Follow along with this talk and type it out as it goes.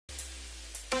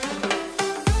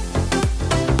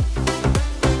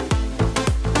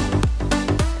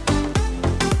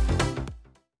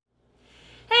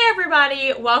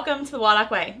everybody. Welcome to the 𝐂𝐸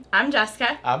Way. I'm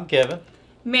Jessica. I'm Kevin.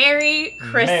 Merry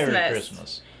Christmas. Merry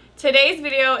Christmas. Today's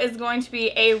video is going to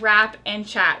be a wrap and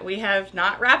chat. We have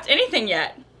not wrapped anything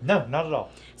yet. No, not at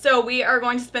all. So we are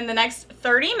going to spend the next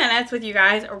 30 minutes with you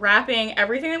guys wrapping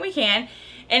everything that we can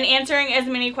and answering as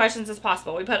many questions as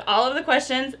possible. We put all of the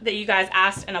questions that you guys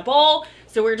asked in a bowl,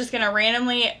 so we're just going to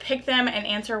randomly pick them and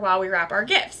answer while we wrap our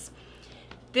gifts.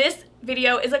 This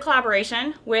video is a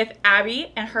collaboration with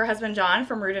Abby and her husband John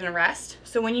from Rooted and Rest.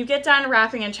 So when you get done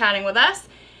wrapping and chatting with us,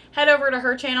 head over to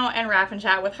her channel and wrap and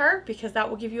chat with her, because that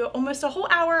will give you almost a whole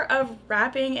hour of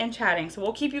wrapping and chatting. So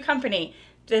we'll keep you company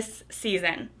this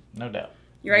season. No doubt.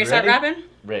 You ready to start wrapping?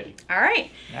 Ready. All right.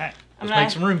 All right. Let's make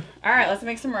some room. All right, let's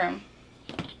make some room.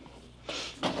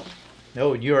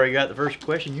 No, you already got the first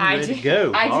question. You're ready to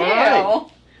go. I do.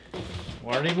 Right.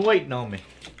 Weren't even waiting on me.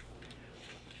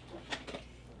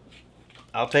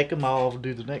 I'll take them. I'll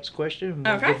do the next question. And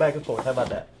we'll go back and forth. How about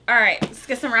that? All right. Let's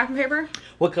get some wrapping paper.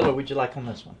 What color would you like on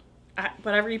this one?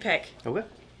 Whatever you pick. Okay.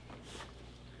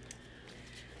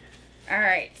 All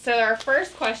right. So our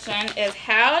first question is,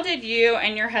 how did you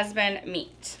and your husband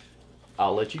meet?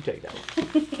 I'll let you take that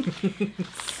one.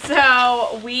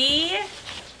 So we,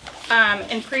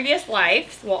 in previous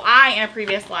lives, well, I in a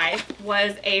previous life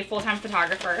was a full-time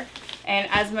photographer. And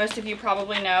as most of you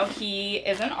probably know, he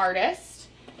is an artist.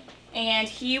 And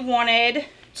he wanted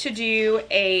to do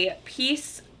a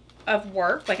piece of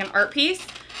work, like an art piece,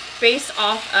 based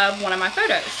off of one of my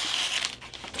photos.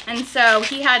 And so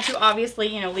he had to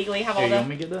obviously, you know, legally have all the... You want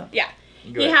me to get that? Yeah.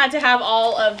 He had to have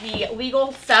all of the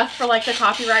legal stuff for, like, the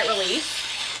copyright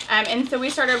release. And so we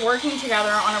started working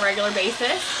together on a regular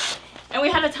basis. And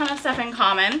we had a ton of stuff in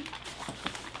common.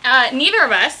 Neither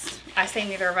of us... I say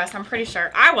neither of us. I'm pretty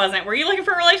sure I wasn't. Were you looking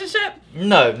for a relationship?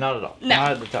 No, not at all. No.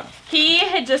 Not at the time. He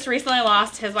had just recently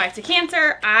lost his wife to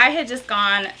cancer. I had just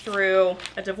gone through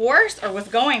a divorce, or was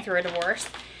going through a divorce.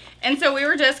 And so we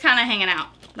were just kind of hanging out,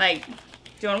 like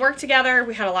doing work together.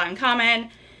 We had a lot in common.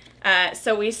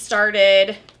 So we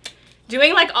started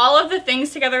doing like all of the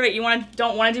things together that you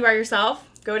don't want to do by yourself.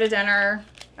 Go to dinner,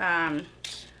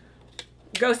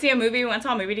 go see a movie. We went and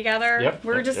saw a movie together. Yep,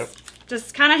 we were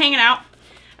just kind of hanging out.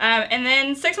 And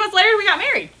then 6 months later, we got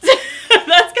married. That's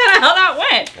kind of how that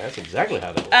went. That's exactly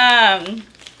how that went.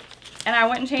 And I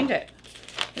wouldn't change it.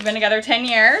 We've been together 10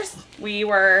 years. We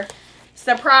were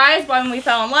surprised when we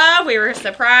fell in love. We were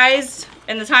surprised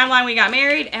in the timeline we got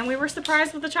married. And we were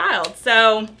surprised with the child.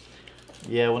 So...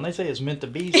 yeah, when they say it's meant to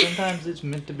be, sometimes it's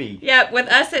meant to be. Yeah, with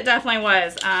us, it definitely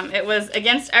was. It was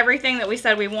against everything that we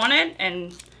said we wanted.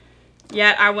 And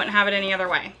yet, I wouldn't have it any other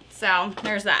way. So,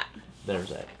 there's that. There's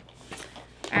that.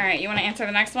 All right, you want to answer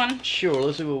the next one? Sure,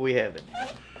 let's see what we have in here.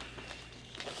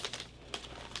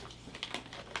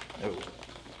 Oh.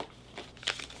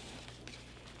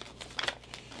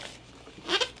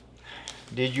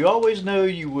 Did you always know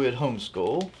you would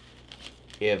homeschool?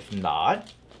 If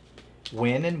not,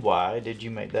 when and why did you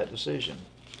make that decision?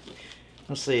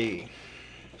 Let's see.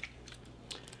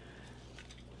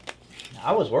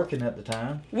 I was working at the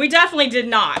time. We definitely did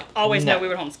not always know we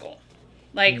would homeschool.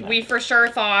 Like, we for sure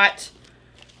thought...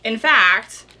 In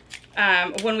fact,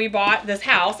 when we bought this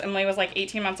house, Emily was like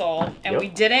 18 months old, and we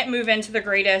didn't move into the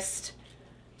greatest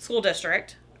school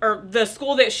district, or the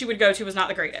school that she would go to was not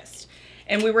the greatest.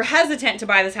 And we were hesitant to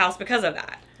buy this house because of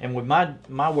that. And with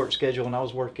my work schedule, and I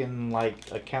was working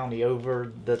like a county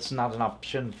over, that's not an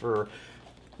option for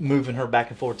moving her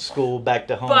back and forth to school, back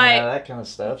to home, and all that kind of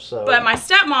stuff. So, but my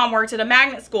stepmom worked at a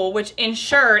magnet school, which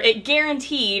ensured, it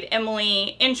guaranteed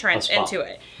Emily entrance into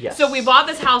it. Yes. So we bought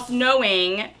this house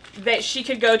knowing that she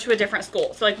could go to a different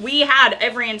school. So like we had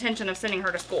every intention of sending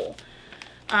her to school.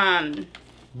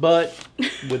 But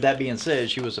with that being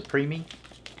said, she was a preemie,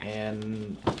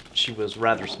 and she was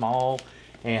rather small,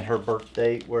 and her birth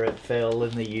date, where it fell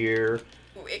in the year,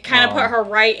 it kind of put her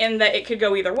right in that it could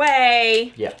go either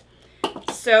way. Yeah.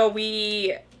 So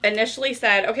we initially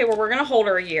said, okay, well, we're going to hold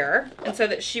her a year, and so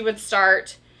that she would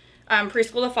start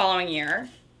preschool the following year.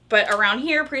 But around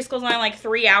here, preschool's only like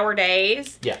 3-hour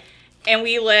days. Yeah. And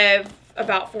we live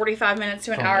about 45 minutes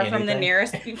to an hour from the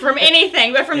nearest, from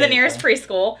anything, but from the nearest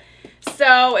preschool.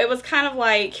 So it was kind of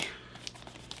like,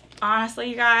 honestly,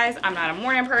 you guys, I'm not a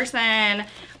morning person.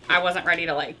 I wasn't ready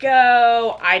to let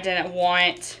go. I didn't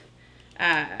want...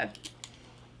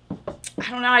 I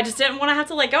don't know, I just didn't want to have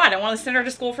to let go. I didn't want to send her to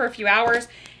school for a few hours.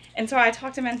 And so I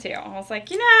talked him into it. I was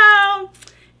like, you know,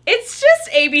 it's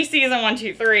just ABCs and 1,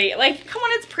 2, 3. Like, come on,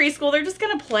 it's preschool. They're just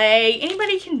going to play.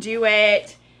 Anybody can do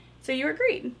it. So you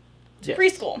agreed to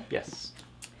preschool. Yes.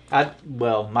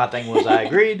 Well, my thing was I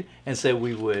agreed and said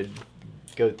we would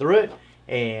go through it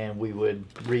and we would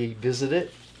revisit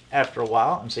it after a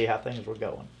while and see how things were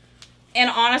going. And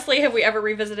honestly, have we ever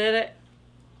revisited it?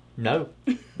 No,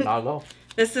 not at all.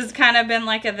 This has kind of been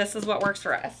like this is what works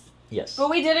for us. Yes. But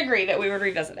we did agree that we would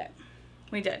revisit it.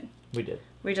 We did. We did.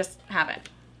 We just haven't.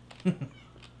 All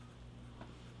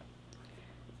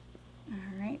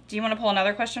right. Do you want to pull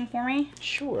another question for me?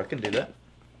 Sure, I can do that.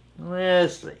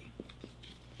 Let's see.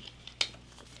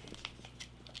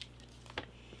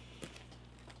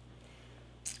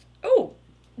 Oh,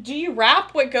 do you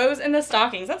wrap what goes in the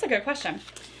stockings? That's a good question.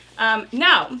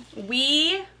 No,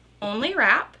 we only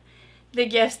wrap the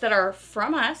gifts that are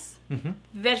from us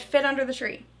that fit under the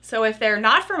tree. So if they're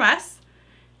not from us,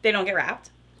 they don't get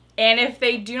wrapped. And if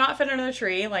they do not fit under the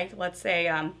tree, like let's say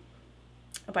a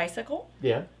bicycle,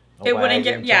 yeah, it wouldn't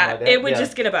get like it would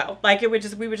just get a bow. Like we would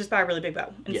just buy a really big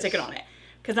bow and stick it on it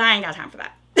because I ain't got time for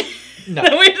that. No.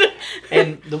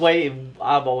 And the way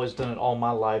I've always done it all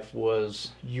my life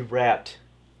was you wrapped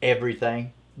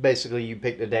everything. Basically, you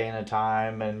picked a day and a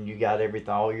time, and you got everything,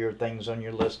 all your things on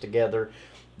your list together.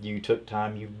 You took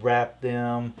time, you wrapped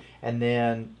them, and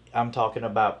then I'm talking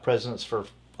about presents for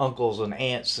uncles and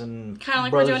aunts and kind of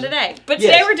like brothers. we're doing today. But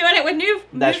today we're doing it with new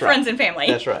friends and family.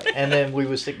 That's right. And then we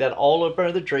would stick that all up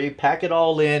under the tree, pack it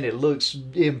all in. It looks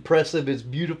impressive. It's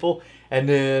beautiful. And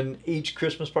then each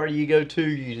Christmas party you go to,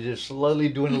 you just slowly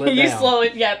dwindle it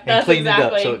down. Yep, that's clean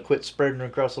exactly. It up so it quits spreading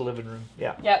across the living room.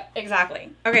 Yeah. Yep,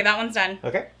 exactly. Okay, that one's done.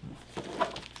 Okay.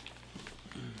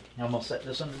 I'm going to set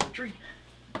this under the tree.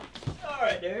 All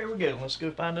right, there we go. Let's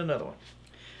go find another one.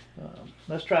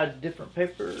 Let's try a different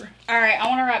paper. All right, I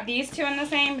want to wrap these two in the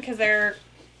same because they're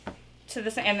to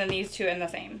the same, and then these two in the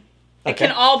same. Okay. It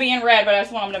can all be in red, but I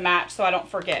just want them to match so I don't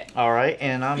forget. All right,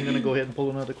 and I'm going to go ahead and pull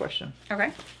another question.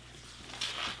 Okay.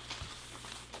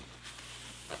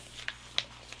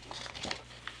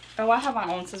 Oh, I have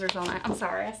my own scissors on it. I'm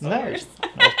sorry. I stole yours.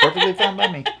 That's perfectly fine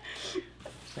by me.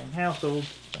 Same household,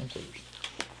 same scissors.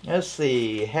 Let's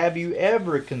see. Have you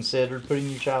ever considered putting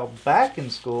your child back in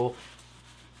school,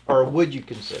 or would you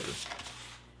consider,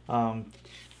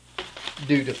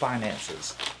 due to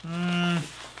finances?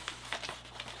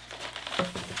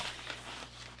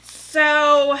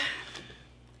 So,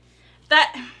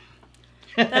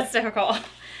 that's difficult.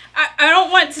 I don't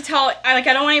want to tell, I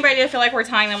don't want anybody to feel like we're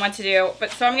telling them what to do,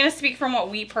 but so I'm going to speak from what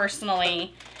we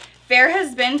personally, there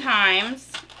has been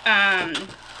times that,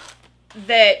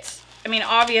 I mean,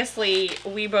 obviously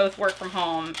we both work from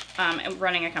home and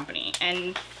running a company,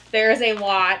 and there is a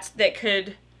lot that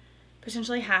could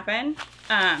potentially happen.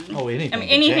 Anything. I mean,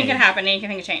 anything can happen, anything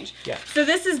can change. Yeah. So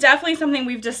this is definitely something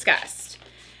we've discussed.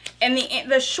 And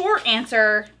the short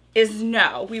answer is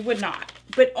no, we would not.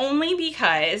 But only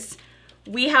because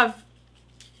we have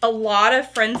a lot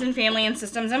of friends and family and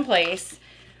systems in place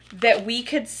that we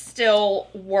could still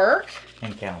work.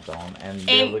 And count on and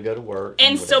be able to go to work.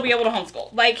 And still be able to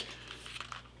homeschool. Like,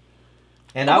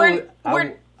 and I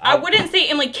wouldn't say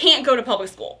Emily can't go to public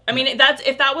school. I mean,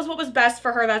 if that was what was best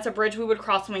for her, that's a bridge we would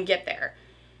cross when we get there.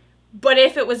 But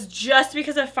if it was just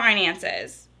because of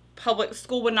finances, public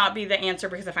school would not be the answer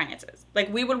because of finances.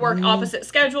 Like, we would work opposite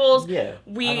schedules. Yeah.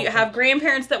 We have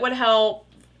grandparents that would help.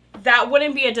 That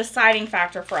wouldn't be a deciding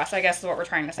factor for us, I guess is what we're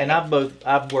trying to say. And I've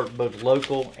worked both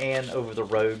local and over the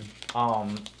road.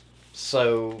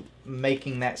 So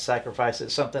making that sacrifice,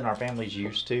 it's something our family's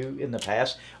used to in the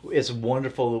past. It's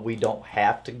wonderful that we don't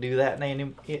have to do that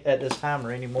at this time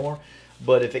or anymore.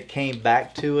 But if it came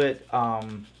back to it,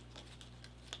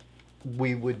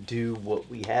 we would do what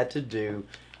we had to do,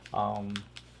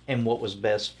 and what was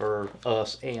best for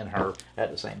us and her at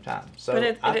the same time.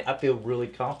 So I feel really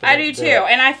confident. I do too.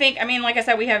 And I think, I mean, like I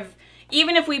said, we have,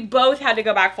 even if we both had to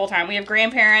go back full time, we have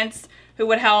grandparents who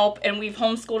would help, and we've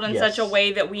homeschooled in such a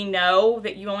way that we know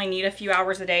that you only need a few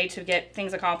hours a day to get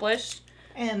things accomplished.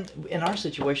 And in our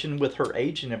situation with her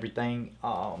age and everything,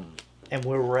 and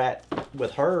where we're at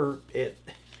with her,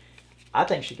 I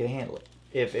think she can handle it.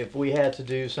 If we had to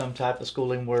do some type of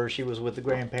schooling where she was with the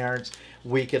grandparents,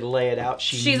 we could lay it out.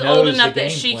 She's old enough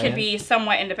that she could be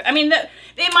somewhat independent. I mean,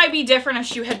 it might be different if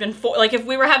she had been 4. Like, if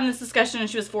we were having this discussion and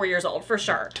she was 4 years old, for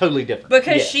sure. Totally different.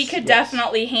 Because she could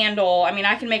definitely handle, I mean,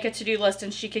 I can make a to-do list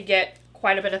and she could get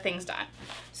quite a bit of things done.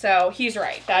 So, he's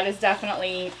right. That is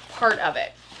definitely part of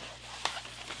it.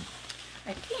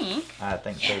 I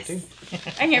think so, too. I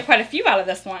can get quite a few out of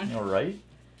this one. All right.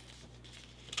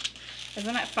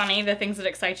 Isn't it funny, the things that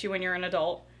excite you when you're an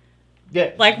adult?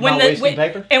 Yeah, like when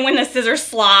the scissors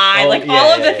slide,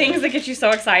 all of the things that get you so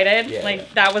excited. Yeah,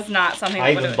 that was not something.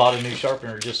 I even bought a new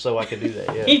sharpener just so I could do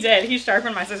that. Yeah. He did. He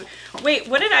sharpened my scissors. Wait,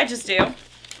 what did I just do?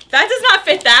 That does not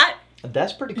fit that.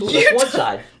 That's pretty cool. You That's one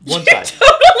side. One side.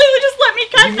 Totally would just let me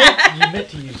cut that. You meant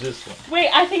to use this one. Wait,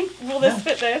 I think, will this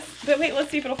fit this? But wait, let's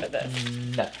see if it'll fit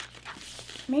this. No.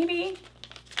 Maybe.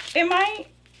 It might.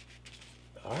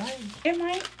 All right. It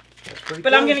might. That's pretty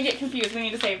But cool. I'm going to get confused. We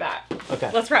need to save that.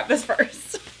 Okay. Let's wrap this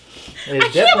first. It I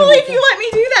can't believe you let me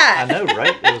do that. I know,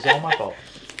 right? It was all my fault.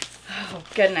 Oh,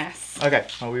 goodness. Okay.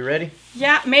 Are we ready?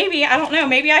 Yeah, maybe. I don't know.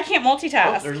 Maybe I can't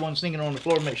multitask. Oh, there's one sneaking on the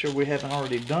floor. Make sure we haven't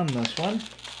already done this one.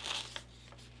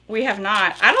 We have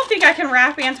not. I don't think I can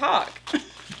rap and talk.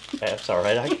 That's all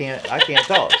right. I can't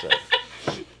talk. So.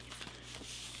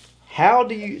 How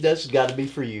do you? That's got to be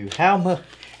for you.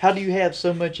 How do you have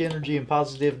so much energy and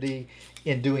positivity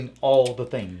in doing all the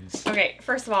things? Okay,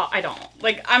 first of all, I don't.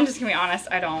 Like, I'm just gonna be honest.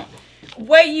 I don't.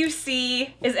 What you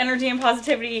see is energy and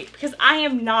positivity because I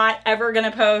am not ever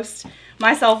gonna post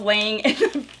myself laying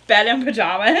in bed in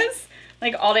pajamas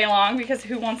like all day long because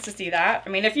who wants to see that? I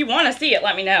mean, if you want to see it,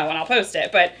 let me know and I'll post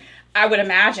it. But I would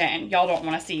imagine y'all don't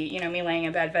want to see, you know, me laying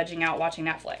in bed, vegging out, watching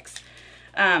Netflix.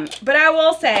 But I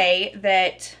will say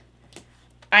that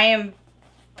I am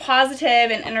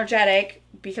positive and energetic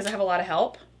because I have a lot of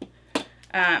help.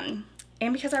 And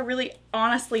because I really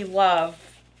honestly love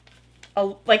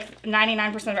like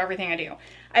 99% of everything I do.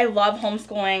 I love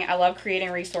homeschooling. I love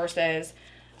creating resources.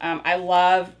 I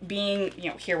love being, you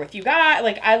know, here with you guys.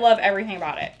 Like, I love everything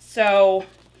about it. So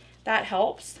that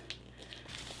helps.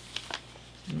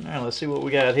 All right, let's see what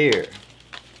we got here.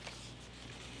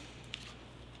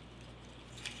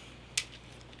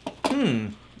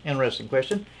 Interesting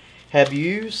question. Have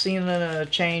you seen a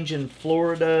change in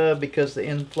Florida because of the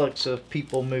influx of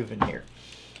people moving here?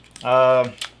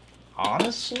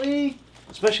 Honestly,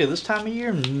 especially this time of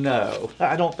year, no.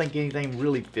 I don't think anything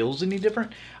really feels any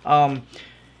different.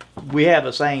 We have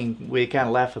a saying we kind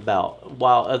of laugh about.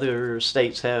 While other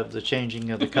states have the changing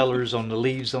of the colors on the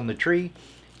leaves on the tree,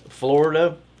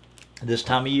 Florida, this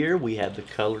time of year, we have the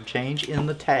color change in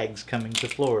the tags coming to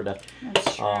Florida.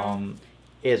 That's true.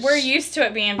 We're used to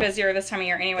it being busier this time of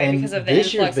year anyway because of the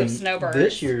influx of snowbirds.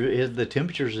 This year, the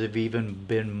temperatures have even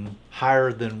been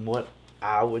higher than what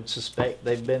I would suspect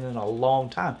they've been in a long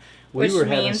time. Which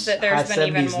means that there's been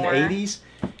even more. And 80s.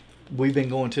 We've been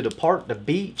going to the park, the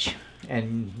beach,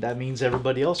 and that means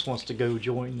everybody else wants to go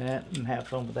join that and have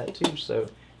fun with that too. So,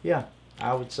 yeah,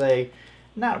 I would say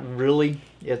not really.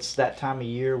 It's that time of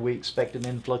year. We expect an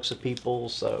influx of people,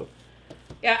 so.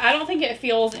 Yeah, I don't think it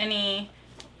feels any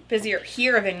busier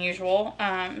here than usual.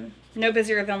 No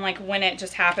busier than like when it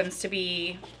just happens to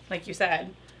be, like you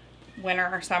said, winter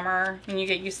or summer, and you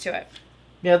get used to it.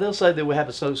 Yeah, they'll say that we have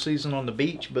a slow season on the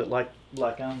beach, but like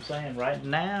I'm saying, right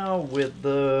now with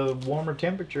the warmer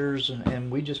temperatures, and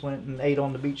we just went and ate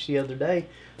on the beach the other day.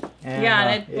 And, yeah,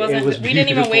 and it wasn't. We didn't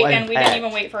even wait, and we didn't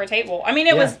even wait for a table. I mean,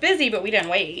 it was busy, but we didn't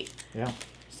wait. Yeah.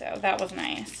 So that was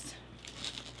nice.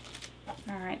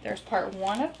 All right, there's part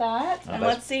one of that, and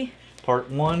let's see.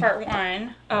 Part one. Part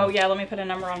one. Oh yeah, let me put a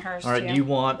number on hers. All right. too. Do you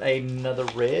want another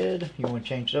red? You want to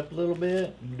change it up a little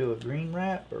bit and do a green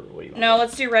wrap, or what do you want? No,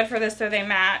 let's do red for this so they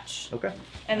match. Okay.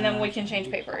 And then we can change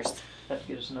papers. Let's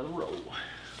get us another roll.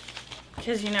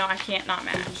 Because you know I can't not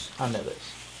match. I know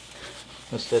this.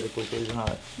 Aesthetically pleasing,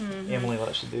 not. Emily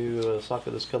likes to do a sock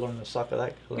of this color and a sock of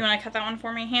that color. You want to cut that one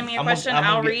for me? Hand me a question.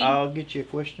 I'll read. I'll get you a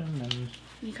question and.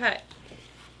 You cut.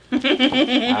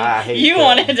 I hate you cutting.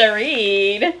 wanted to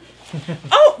read.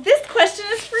 Oh, this question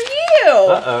is for you.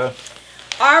 Uh-oh.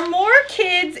 Are more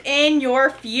kids in your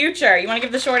future? You want to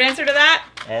give the short answer to that?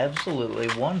 Absolutely,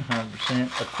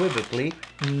 100% equivocally,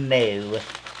 no.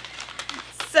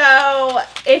 So,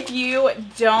 if you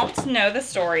don't know the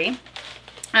story,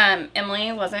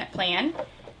 Emily wasn't planned.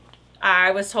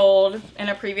 I was told in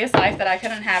a previous life that I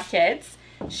couldn't have kids.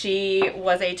 She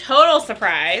was a total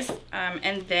surprise,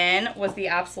 and then was the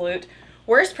absolute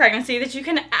worst pregnancy that you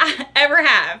can ever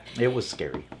have. It was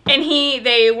scary. And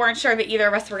they weren't sure that either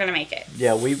of us were going to make it.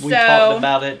 Yeah, we talked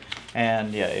about it,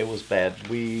 and yeah, it was bad.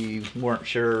 We weren't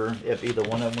sure if either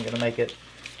one of them were going to make it.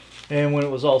 And when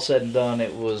it was all said and done,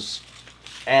 it was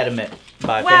adamant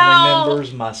by family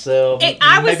members, myself,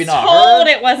 I was maybe not told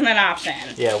her. it wasn't an option.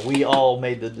 Yeah, we all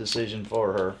made the decision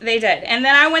for her. They did. And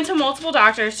then I went to multiple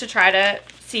doctors to try to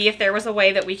see if there was a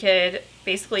way that we could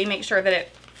basically make sure that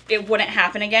it wouldn't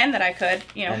happen again, that I could,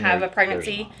 you know, have a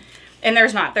pregnancy. And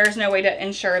there's not. There's no way to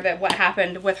ensure that what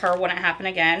happened with her wouldn't happen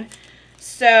again.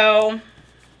 So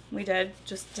we did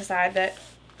just decide that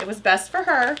it was best for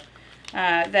her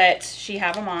that she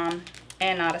have a mom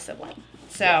and not a sibling.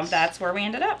 So that's where we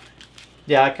ended up.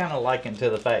 Yeah, I kind of liken to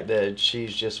the fact that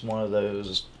she's just one of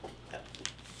those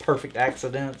perfect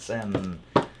accidents, and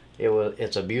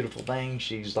It's a beautiful thing.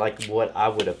 She's like what I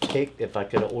would have picked if I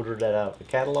could have ordered that out of the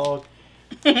catalog.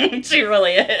 She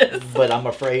really is. But I'm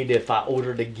afraid if I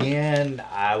ordered again,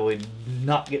 I would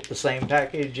not get the same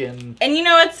package. And you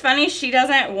know what's funny? She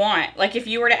doesn't want, like, if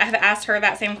you were to have asked her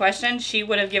that same question, she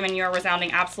would have given you a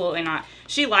resounding absolutely not.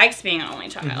 She likes being an only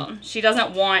child. She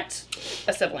doesn't want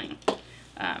a sibling.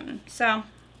 So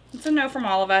it's a no from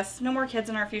all of us. No more kids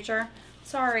in our future.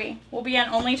 Sorry. We'll be an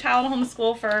only child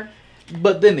homeschool for...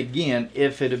 But then again,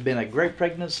 if it had been a great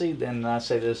pregnancy, then I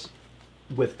say this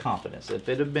with confidence. If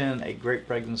it had been a great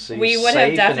pregnancy, we would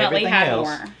have definitely had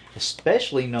more.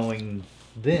 Especially knowing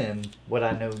then what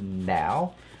I know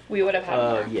now. We would have had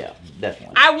more. Yeah,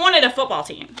 definitely. I wanted a football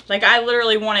team. Like, I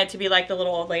literally wanted to be like the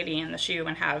little old lady in the shoe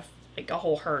and have like a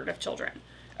whole herd of children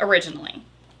originally.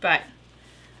 But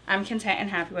I'm content and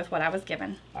happy with what I was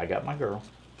given. I got my girl.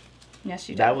 Yes,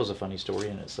 you did. That was a funny story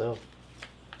in itself.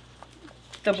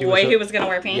 The boy who was going to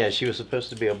wear pink? Yeah, she was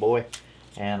supposed to be a boy.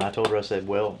 And I told her, I said,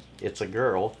 well, it's a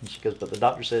girl. And she goes, but the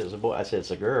doctor said it's a boy. I said, it's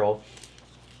a girl.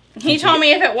 He told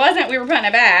me if it wasn't, we were putting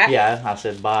it back. Yeah, I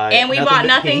said, buy and we bought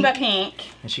nothing but pink.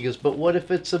 And she goes, but what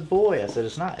if it's a boy? I said,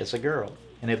 it's not. It's a girl.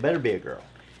 And it better be a girl.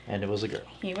 And it was a girl.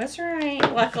 He was right.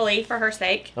 Luckily for her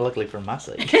sake. Well, luckily for my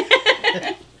sake.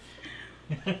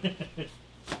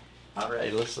 All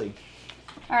right, let's see.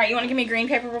 All right, you want to give me green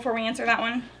paper before we answer that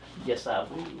one? Yes, I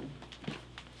will.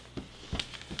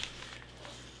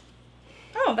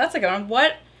 Oh, that's a good one.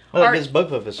 What Well, it gives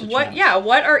both of us a chance. Yeah,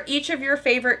 what are each of your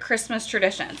favorite Christmas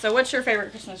traditions? So what's your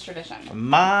favorite Christmas tradition?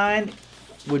 Mine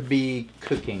would be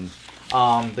cooking.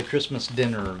 The Christmas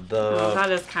dinner.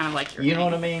 That is kind of like your You know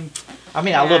what I mean? I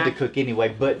mean, I love to cook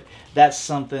anyway, but that's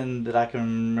something that I can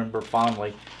remember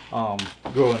fondly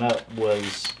growing up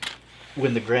was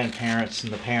when the grandparents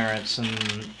and the parents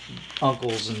and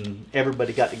uncles and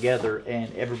everybody got together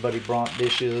and everybody brought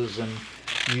dishes and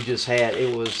you just had,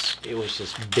 it was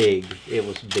just big. It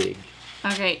was big.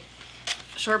 Okay.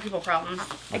 Short people problem.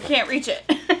 Okay. I can't reach it.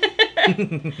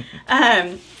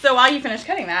 So while you finish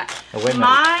cutting that, oh, wait a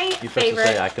my minute. You favorite... to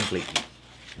say I complete you.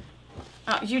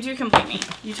 Oh, you do complete me.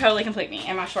 You totally complete me.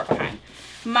 Am I short behind?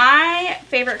 My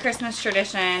favorite Christmas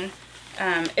tradition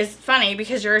is funny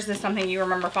because yours is something you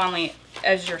remember fondly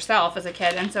as yourself as a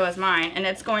kid, and so is mine, and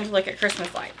it's going to look at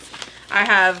Christmas lights. I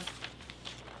have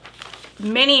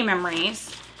many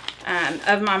memories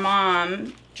of my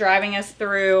mom driving us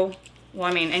through, well,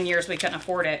 I mean, in years we couldn't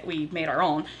afford it. We made our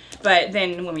own. But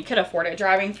then when we could afford it,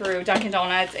 driving through Dunkin'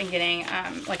 Donuts and getting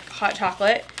like hot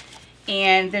chocolate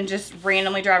and then just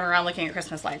randomly driving around looking at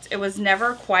Christmas lights. It was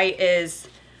never quite as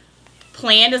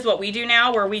planned as what we do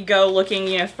now where we go looking,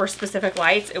 you know, for specific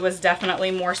lights. It was definitely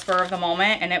more spur of the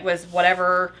moment, and it was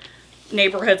whatever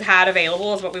neighborhoods had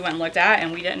available is what we went and looked at,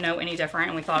 and we didn't know any different,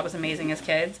 and we thought it was amazing as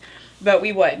kids. But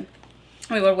we would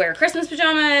wear Christmas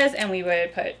pajamas, and we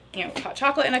would put, you know, hot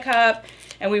chocolate in a cup,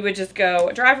 and we would just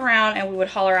go drive around, and we would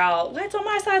holler out, lights on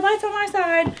my side, lights on my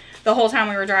side, the whole time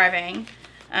we were driving.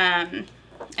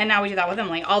 And now we do that with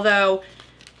Emily, although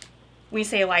we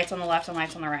say lights on the left and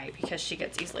lights on the right because she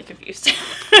gets easily confused. And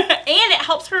it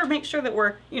helps her make sure that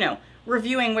we're, you know,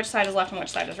 reviewing which side is left and which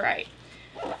side is right.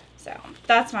 So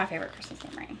that's my favorite Christmas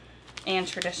memory and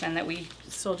tradition that we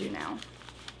still do now.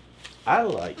 I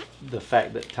like the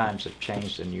fact that times have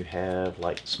changed and you have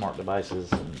like smart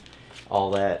devices and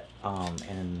all that,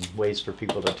 and ways for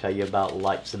people to tell you about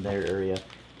lights in their area,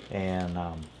 and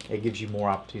it gives you more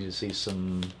opportunity to see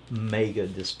some mega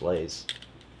displays.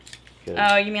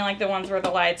 Oh, you mean like the ones where the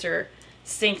lights are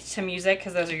synced to music?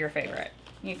 Because those are your favorite.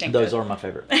 You think those are my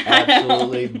favorite.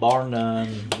 Absolutely, bar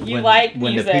none. Like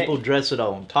when music. the people dress it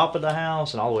on top of the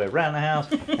house and all the way around the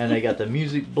house, and they got the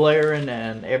music blaring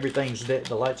and everything's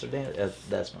the lights are dancing.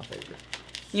 That's my favorite.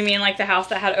 You mean like the house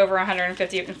that had over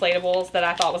 150 inflatables that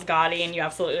I thought was gaudy and you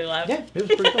absolutely loved? Yeah, it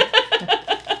was pretty cool.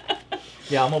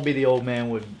 Yeah, I'm gonna be the old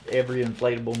man with every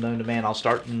inflatable known to man. I'll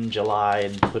start in July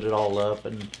and put it all up,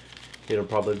 and it'll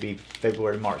probably be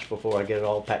February, March before I get it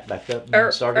all packed back up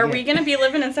and start again. Are we going to be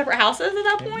living in separate houses at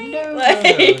that point? No, like,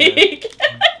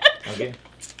 no. Okay.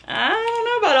 I don't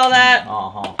know about all that.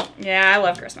 Uh-huh. Yeah, I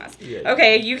love Christmas. Yeah.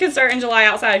 Okay, you can start in July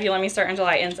outside if you let me start in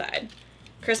July inside.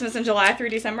 Christmas in July through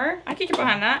December? I can get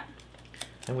behind that.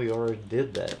 And we already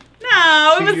did that.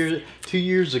 No, it was... 2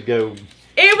 years ago.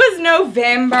 It was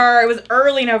November. It was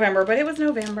early November, but it was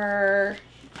November.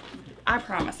 I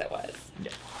promise it was.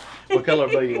 Yeah. What color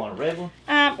bow you want? A red one?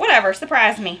 Whatever.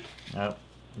 Surprise me. No.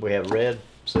 We have red,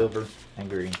 silver, and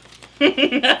green.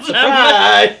 That's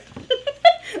Surprise!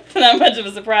 Not much of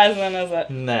a surprise then, is it?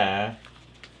 Nah.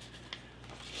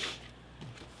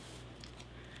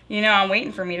 You know, I'm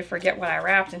waiting for me to forget what I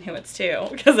wrapped and who it's to,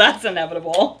 because that's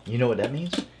inevitable. You know what that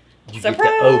means? You Surprise!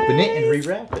 get to open it and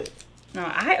rewrap it. No,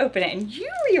 I open it and you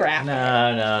rewrap it. No.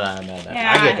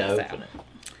 Yeah, I get to think open so. it.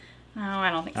 No,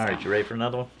 I don't think so. All right, you ready for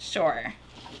another one? Sure.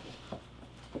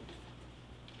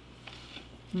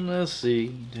 Let's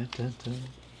see.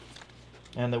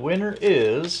 And the winner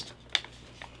is...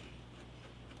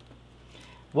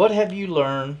 What have you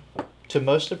learned to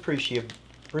most appreciate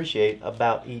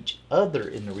about each other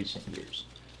in the recent years?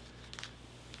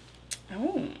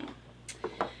 Oh.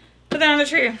 Put that on the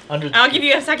tree. Under the I'll tree. give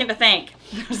you a second to think.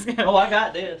 Oh, I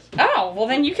got this. Oh, well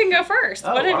then you can go first.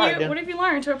 Oh, what all right, have you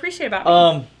learned to appreciate about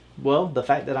me? Well, the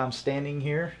fact that I'm standing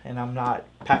here and I'm not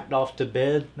packed off to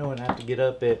bed, knowing I have to get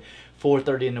up at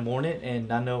 4:30 in the morning,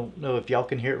 and I don't know if y'all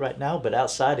can hear it right now, but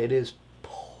outside it is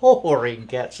pouring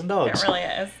cats and dogs. It really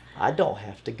is. I don't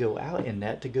have to go out in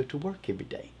that to go to work every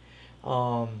day.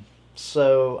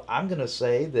 So I'm going to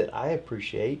say that I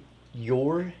appreciate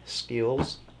your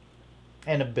skills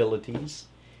and abilities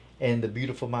and the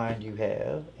beautiful mind you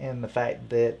have, and the fact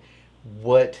that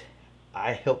what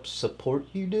I help support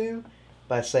you do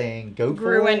by saying go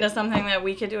Grew for it, into something that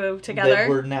we could do together. that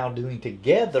we're now doing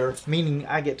together, meaning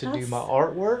I get to do my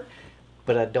artwork,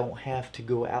 but I don't have to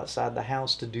go outside the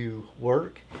house to do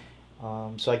work.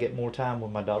 So I get more time with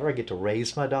my daughter. I get to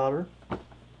raise my daughter,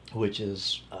 which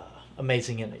is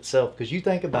amazing in itself, because you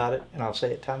think about it, and I'll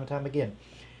say it time and time again,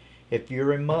 if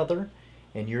you're a mother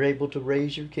and you're able to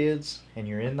raise your kids and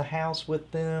you're in the house with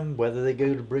them, whether they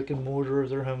go to brick and mortar or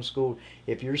they're homeschooled,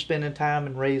 if you're spending time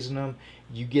and raising them,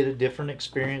 you get a different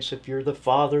experience. If you're the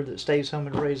father that stays home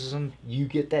and raises them, you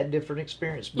get that different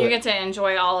experience. But you get to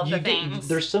enjoy all of the things.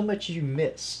 There's so much you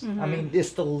miss. I mean,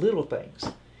 it's the little things.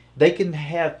 They can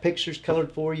have pictures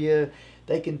colored for you.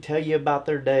 They can tell you about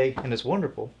their day, and it's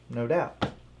wonderful, no doubt.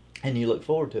 And you look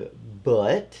forward to it.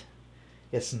 But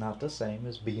it's not the same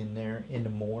as being there in the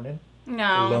morning,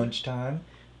 No. lunchtime,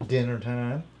 dinner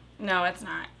time. No, it's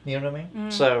not. You know what I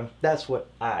mean? So that's what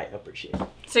I appreciate.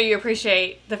 So you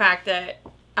appreciate the fact that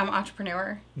I'm an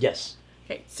entrepreneur? Yes.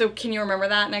 Okay, so can you remember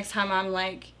that next time I'm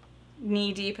like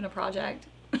knee deep in a project?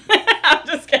 I'm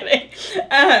just kidding.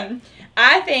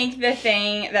 I think the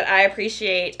thing that I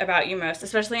appreciate about you most,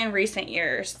 especially in recent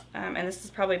years, and this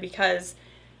is probably because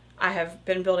I have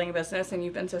been building a business and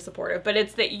you've been so supportive, but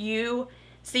it's that you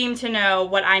seem to know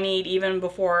what I need even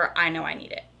before I know I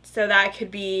need it. So that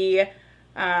could be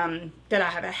that I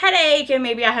have a headache and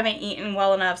maybe I haven't eaten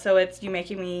well enough, so it's you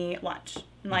making me lunch.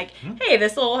 I'm like, hey,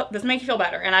 this make you feel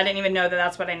better, and I didn't even know that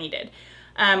that's what I needed.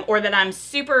 Or that I'm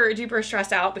super duper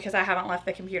stressed out because I haven't left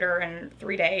the computer in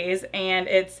 3 days, and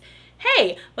it's,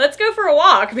 hey, let's go for a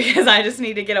walk because I just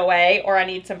need to get away, or I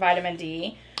need some vitamin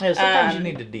D. Yeah, sometimes you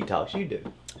need to detox. You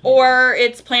do. Or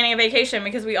it's planning a vacation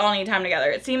because we all need time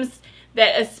together. It seems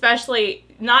that especially,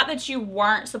 not that you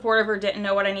weren't supportive or didn't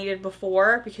know what I needed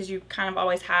before, because you kind of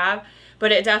always have,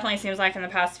 but it definitely seems like in the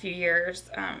past few years,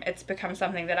 it's become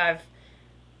something that I've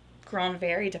grown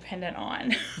very dependent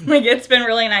on. Like, it's been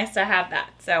really nice to have that.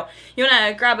 So you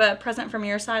want to grab a present from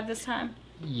your side this time?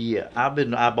 Yeah, I've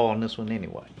been eyeballing this one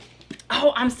anyway.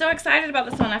 Oh, I'm so excited about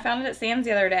this one. I found it at Sam's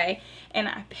the other day, and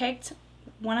I picked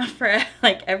one up for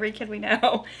like every kid we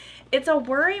know. It's a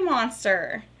worry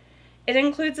monster. It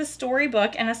includes a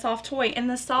storybook and a soft toy, and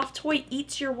the soft toy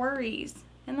eats your worries.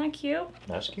 Isn't that cute?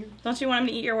 That's cute. Don't you want him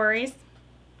to eat your worries?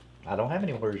 I don't have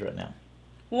any worries right now.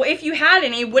 Well, if you had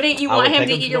any, wouldn't you want him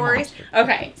to eat your worries? Monster.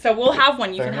 Okay, so we'll have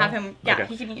one. You Fair can enough. have him. Yeah, Okay.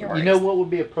 he can eat your worries. You know what would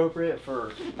be appropriate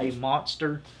for a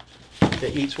monster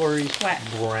that eats worries? What?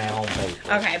 Brown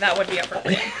paper. Okay, that would be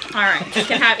appropriate. All right, he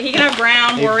can have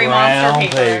brown A worry brown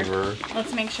monster paper. paper.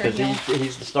 Let's make sure Because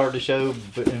he's the star of the show,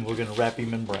 and we're going to wrap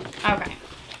him in brown. Okay.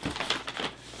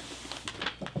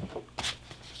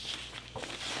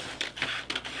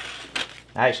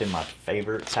 Actually, my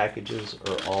favorite packages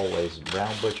are always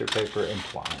brown butcher paper and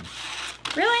twine.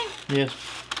 Really? Yes.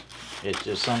 It's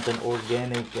just something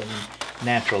organic and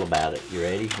natural about it. You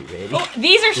ready? You ready? Oh,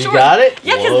 these are You short. got it?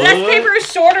 Yeah, because this paper is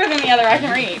shorter than the other I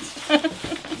can read.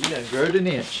 You done growed an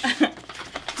inch.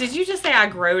 Did you just say I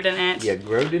growed an inch? Yeah,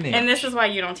 growed an inch. And this is why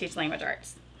you don't teach language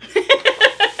arts.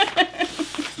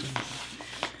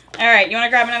 All right, you want to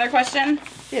grab another question?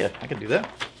 Yeah, I can do that.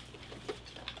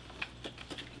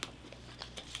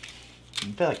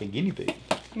 You feel like a guinea pig.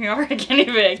 You are a guinea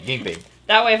pig. Guinea pig.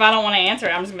 That way, if I don't want to answer it,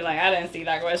 I'm just going to be like, I didn't see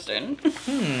that question.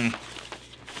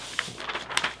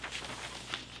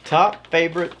 Top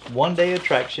favorite one-day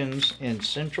attractions in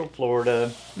Central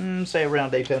Florida, say around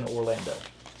Daytona, Orlando.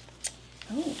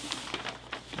 Oh.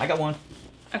 I got one.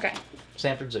 Okay.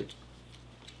 Sanford Zoo.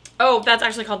 Oh, that's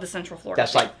actually called the Central Florida.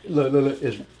 That's like, look,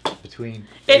 it's between.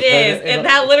 It is.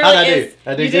 That literally is.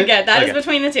 You did good. That is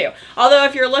between the two. Although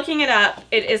if you're looking it up,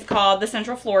 it is called the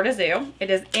Central Florida Zoo. It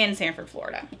is in Sanford,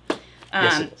 Florida.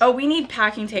 Yes, it is. Oh, we need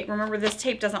packing tape. Remember, this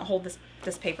tape doesn't hold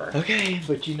this paper. Okay,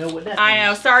 but you know what that I means.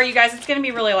 know. Sorry, you guys. It's going to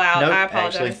be really loud. Nope, I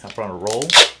apologize. Actually, I'm trying to roll.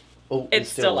 Oh, it's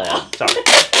still loud. Sorry.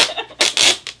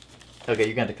 Okay,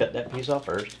 you're going to cut that piece off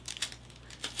first.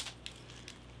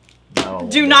 No,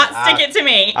 do not stick it to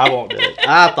me. I won't do it.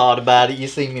 I thought about it. You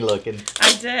see me looking.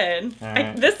 I did.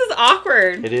 Right. This is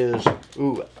awkward. It is.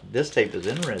 Ooh, this tape is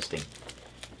interesting.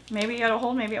 Maybe it'll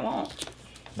hold. Maybe it won't.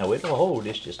 No, it'll hold.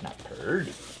 It's just not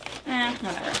pretty.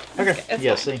 Whatever. Okay. It's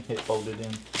yeah, fine. see? It folded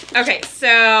in. Okay,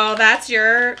 so that's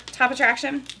your top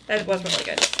attraction. That was really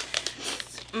good.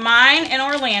 Mine in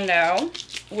Orlando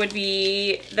would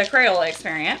be the Crayola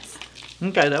experience.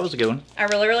 Okay, that was a good one. I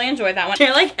really, really enjoyed that one.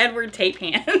 You're like Edward Tape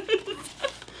Hands.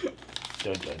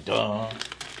 Dun, dun, dun.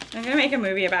 I'm going to make a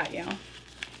movie about you.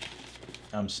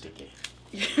 I'm sticky.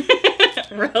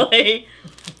 Really?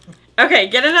 Okay,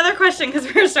 get another question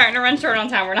because we're starting to run short on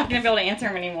time. We're not going to be able to answer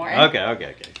them anymore.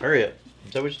 Okay. Hurry up.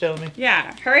 Is that what you're telling me?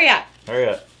 Yeah, hurry up. Hurry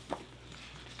up.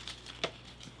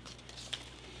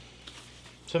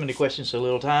 So many questions, so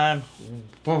little time.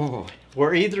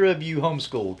 Were either of you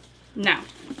homeschooled? No.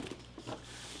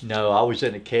 No, I was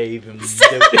in a cave and...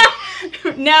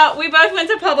 No, we both went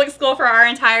to public school for our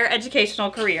entire educational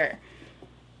career.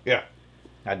 Yeah,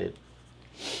 I did.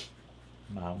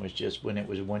 Mine was just when it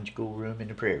was one schoolroom in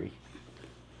the prairie.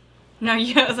 No,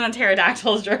 it was when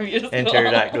pterodactyls drove you to school. And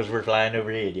pterodactyls were flying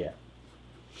overhead, yeah.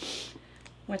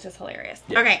 Which is hilarious.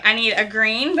 Yeah. Okay, I need a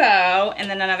green bow and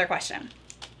then another question.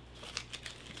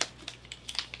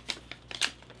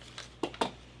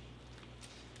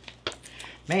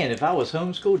 Man, if I was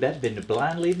homeschooled, that'd been the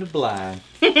blind leading the blind.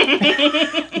 Wait,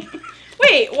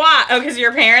 why? Oh, because of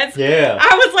your parents? Yeah.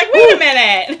 I was like, wait a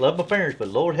minute. Love my parents, but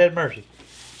Lord have mercy.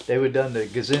 They would have done the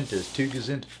gazintas, 2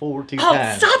 gazintas, 4 2 Oh,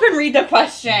 times. stop and read the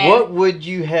question. What would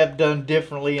you have done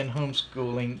differently in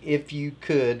homeschooling if you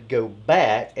could go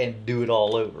back and do it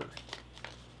all over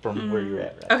from where you're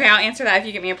at right Okay, I'll answer that if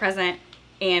you get me a present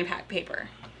and paper.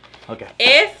 Okay.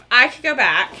 If I could go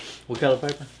back... What color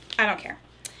paper? I don't care.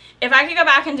 If I could go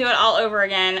back and do it all over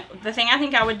again, the thing I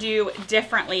think I would do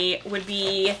differently would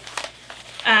be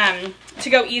to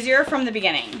go easier from the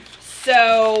beginning.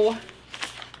 So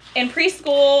in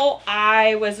preschool,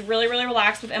 I was really, really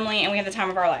relaxed with Emily and we had the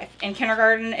time of our life. In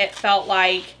kindergarten, it felt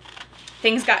like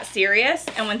things got serious.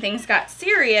 And when things got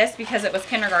serious, because it was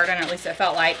kindergarten, at least it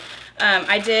felt like,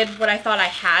 I did what I thought I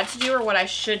had to do or what I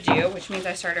should do, which means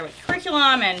I started with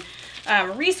curriculum and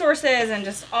resources and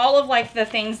just all of like the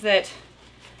things that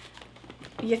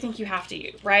you think you have to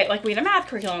use, right? Like we had a math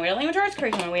curriculum, we had a language arts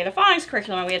curriculum, we had a phonics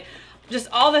curriculum, we had just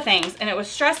all the things, and it was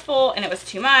stressful and it was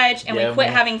too much, and we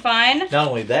quit having fun. Not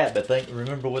only that, but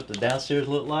remember what the downstairs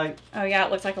looked like? Oh yeah,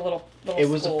 it looks like a little it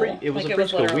was school. It was like a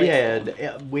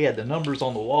preschool. We had the numbers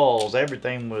on the walls.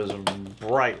 Everything was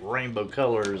bright rainbow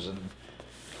colors, and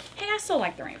hey, I still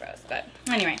like the rainbows, but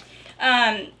anyway,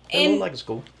 it looked like a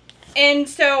school. And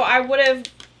so I would have,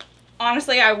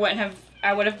 honestly, I would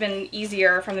have been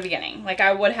easier from the beginning. Like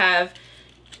I would have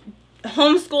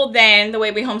homeschooled then the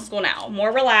way we homeschool now.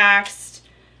 More relaxed,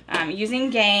 using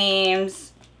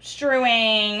games,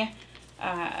 strewing,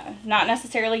 not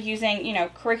necessarily using,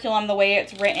 curriculum the way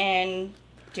it's written,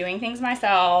 doing things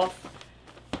myself.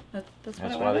 That's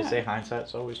why they say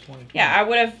hindsight's always 20/20. Yeah, I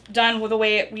would have done with the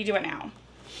way we do it now.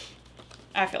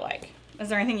 I feel like. Is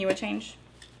there anything you would change?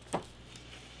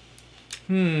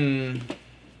 I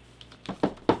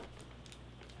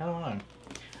don't know.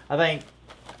 I think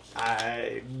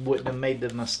I wouldn't have made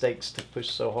the mistakes to push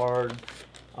so hard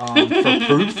for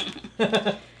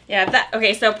proof. Yeah,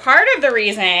 okay, so part of the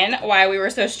reason why we were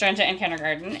so stringent in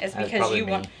kindergarten is because you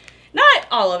want... Not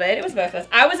all of it, it was both of us.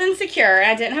 I was insecure, and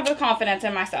I didn't have the confidence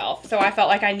in myself, so I felt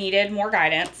like I needed more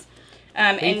guidance.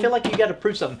 And you feel like you got to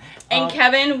prove something. And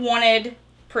Kevin wanted...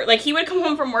 Like, he would come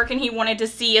home from work, and he wanted to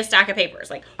see a stack of papers.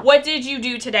 Like, what did you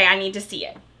do today? I need to see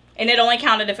it. And it only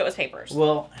counted if it was papers.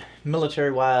 Well,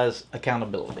 military-wise,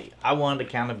 accountability. I wanted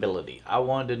accountability. I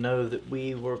wanted to know that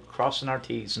we were crossing our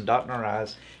T's and dotting our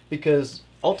I's, because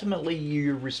ultimately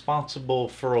you're responsible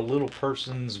for a little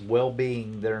person's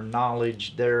well-being, their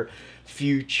knowledge, their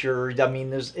future. I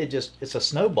mean, it's a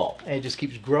snowball, and it just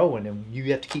keeps growing, and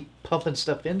you have to keep pumping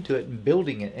stuff into it and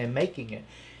building it and making it.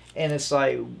 And it's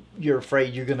like you're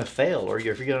afraid you're going to fail, or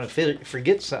you're going to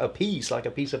forget a piece, like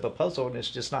a piece of a puzzle, and it's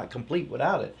just not complete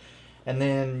without it. And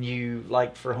then you,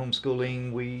 like for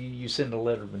homeschooling, you send a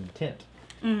letter of intent.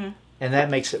 Mm-hmm. And that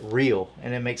makes it real,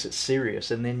 and it makes it serious.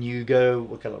 And then you go,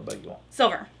 what color bow you want?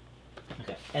 Silver.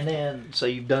 Okay. And then, so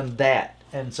you've done that.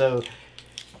 And so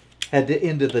at the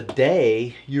end of the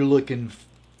day, you're looking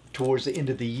towards the end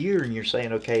of the year and you're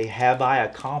saying, okay, have I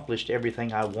accomplished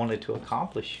everything I wanted to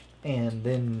accomplish? And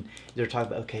then they're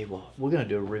talking about, okay, well, we're going to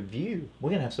do a review.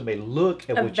 We're going to have somebody look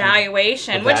at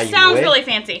evaluation, which sounds really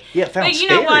fancy. Yeah, it but you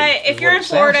know what? If you're in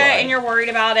Florida and you're worried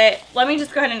about it, let me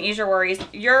just go ahead and ease your worries.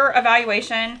 Your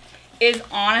evaluation is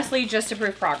honestly just to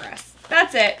prove progress.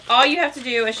 That's it. All you have to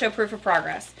do is show proof of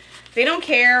progress. They don't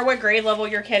care what grade level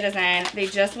your kid is in. They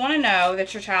just want to know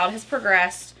that your child has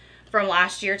progressed from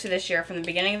last year to this year, from the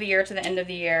beginning of the year to the end of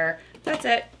the year. That's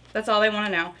it. That's all they want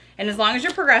to know. And as long as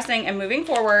you're progressing and moving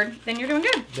forward, then you're doing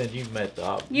good. Then you've met the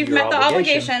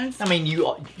obligations. I mean,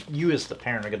 you as the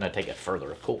parent are going to take it further,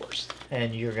 of course,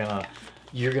 and you're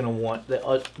gonna want the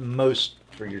utmost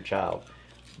for your child.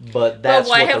 But that's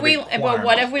what have we? But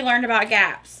what have we learned about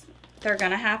gaps? They're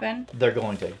gonna happen. They're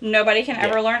going to. Nobody can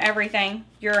ever learn everything.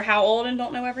 You're how old and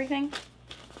don't know everything?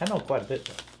 I know quite a bit,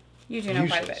 though. You do know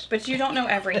quite a bit, but you don't know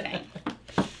everything.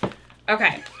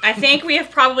 Okay, I think we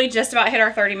have probably just about hit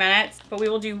our 30 minutes, but we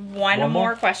will do one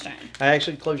more question. I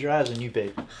actually close your eyes and you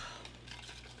pick.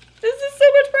 This is so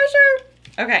much pressure.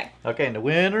 Okay. Okay, and the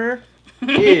winner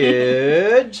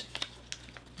is...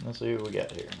 Let's see what we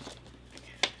got here.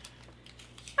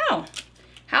 Oh,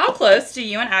 how close do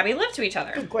you and Abby live to each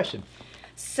other? Good question.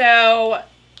 So,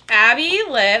 Abby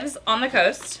lives on the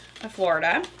coast of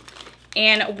Florida,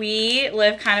 and we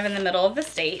live kind of in the middle of the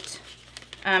state.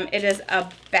 It is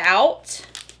about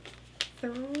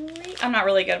I'm not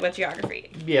really good with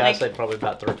geography. Yeah, I'd say probably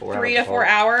about 3 or 4 hours. 3 to 4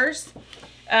 hours.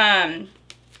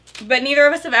 But neither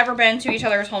of us have ever been to each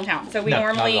other's hometown. So we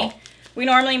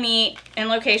normally meet in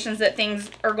locations that things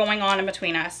are going on in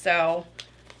between us. So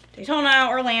Daytona,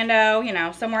 Orlando, you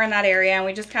know, somewhere in that area. And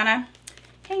we just kind of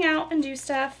hang out and do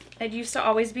stuff. It used to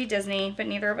always be Disney, but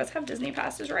neither of us have Disney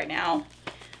passes right now.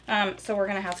 So we're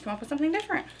going to have to come up with something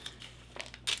different.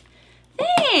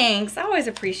 Thanks. I always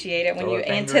appreciate it when you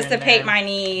anticipate my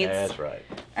needs. That's right.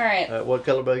 All right. What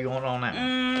color bow you want on that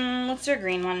one? Let's do a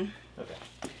green one. Okay.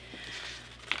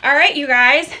 All right, you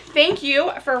guys. Thank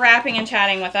you for rapping and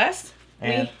chatting with us.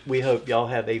 And we hope y'all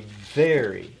have a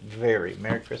very, very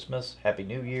Merry Christmas, Happy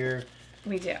New Year.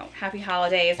 We do. Happy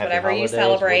holidays, whatever you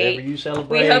celebrate. Whatever you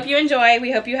celebrate. We hope you enjoy.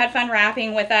 We hope you had fun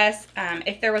rapping with us.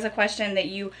 If there was a question that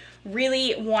you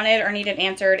really wanted or needed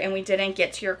answered and we didn't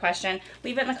get to your question,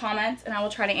 leave it in the comments and I will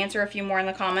try to answer a few more in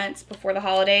the comments before the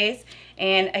holidays.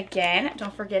 And again,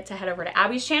 don't forget to head over to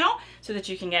Abby's channel so that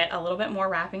you can get a little bit more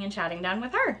rapping and chatting done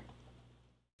with her.